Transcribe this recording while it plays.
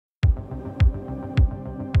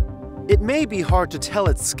It may be hard to tell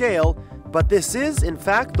its scale, but this is, in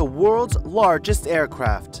fact, the world's largest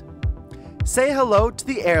aircraft. Say hello to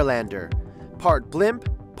the Airlander, part blimp,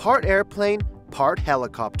 part airplane, part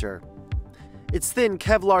helicopter. Its thin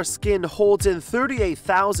Kevlar skin holds in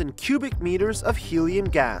 38,000 cubic meters of helium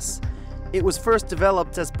gas. It was first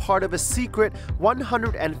developed as part of a secret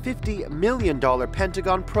 $150 million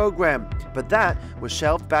Pentagon program, but that was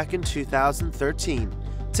shelved back in 2013.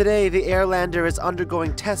 Today, the Airlander is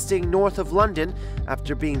undergoing testing north of London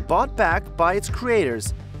after being bought back by its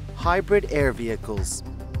creators, Hybrid Air Vehicles.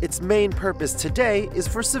 Its main purpose today is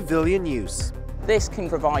for civilian use. This can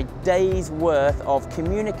provide days' worth of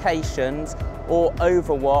communications or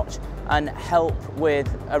overwatch and help with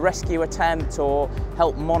a rescue attempt or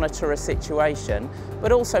help monitor a situation.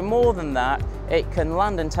 But also more than that, it can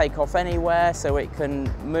land and take off anywhere, so it can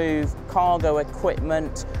move cargo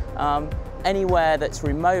equipment anywhere that's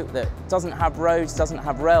remote, that doesn't have roads, doesn't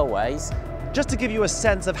have railways. Just to give you a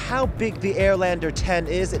sense of how big the Airlander 10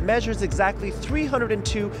 is, it measures exactly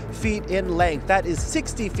 302 feet in length. That is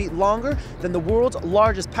 60 feet longer than the world's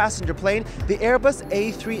largest passenger plane, the Airbus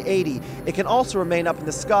A380. It can also remain up in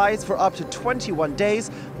the skies for up to 21 days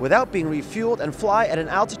without being refueled and fly at an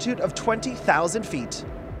altitude of 20,000 feet.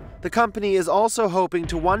 The company is also hoping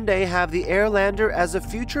to one day have the Airlander as a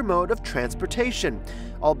future mode of transportation,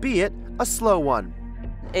 albeit a slow one.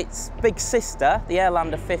 Its big sister, the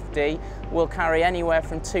Airlander 50, will carry anywhere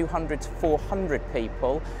from 200 to 400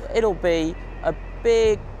 people. It'll be a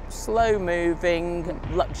big, slow-moving,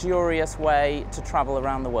 luxurious way to travel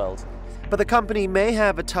around the world. But the company may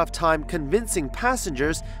have a tough time convincing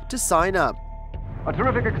passengers to sign up. A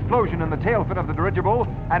terrific explosion in the tail fin of the dirigible,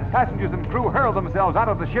 and passengers and crew hurl themselves out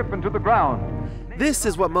of the ship into the ground. This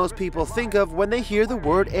is what most people think of when they hear the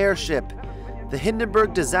word airship, the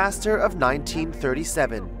Hindenburg disaster of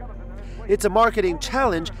 1937. It's a marketing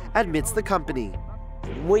challenge, admits the company.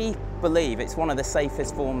 We believe it's one of the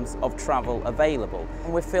safest forms of travel available.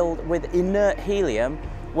 And we're filled with inert helium,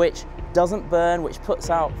 which doesn't burn, which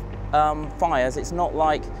puts out fires. It's not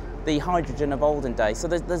like the hydrogen of olden days. So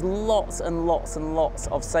there's lots and lots and lots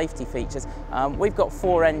of safety features. We've got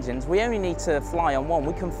 4 engines. We only need to fly on one.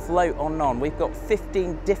 We can float on none. We've got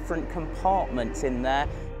 15 different compartments in there.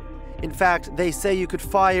 In fact, they say you could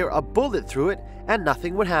fire a bullet through it and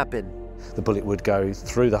nothing would happen. The bullet would go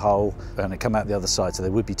through the hole and it'd come out the other side, so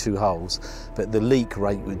there would be 2 holes, but the leak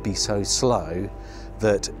rate would be so slow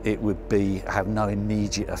that it would have no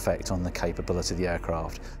immediate effect on the capability of the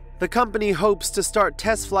aircraft. The company hopes to start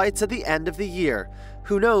test flights at the end of the year.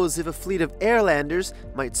 Who knows if a fleet of Airlanders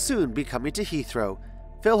might soon be coming to Heathrow.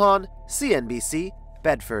 Phil Hahn, CNBC,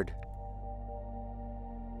 Bedford.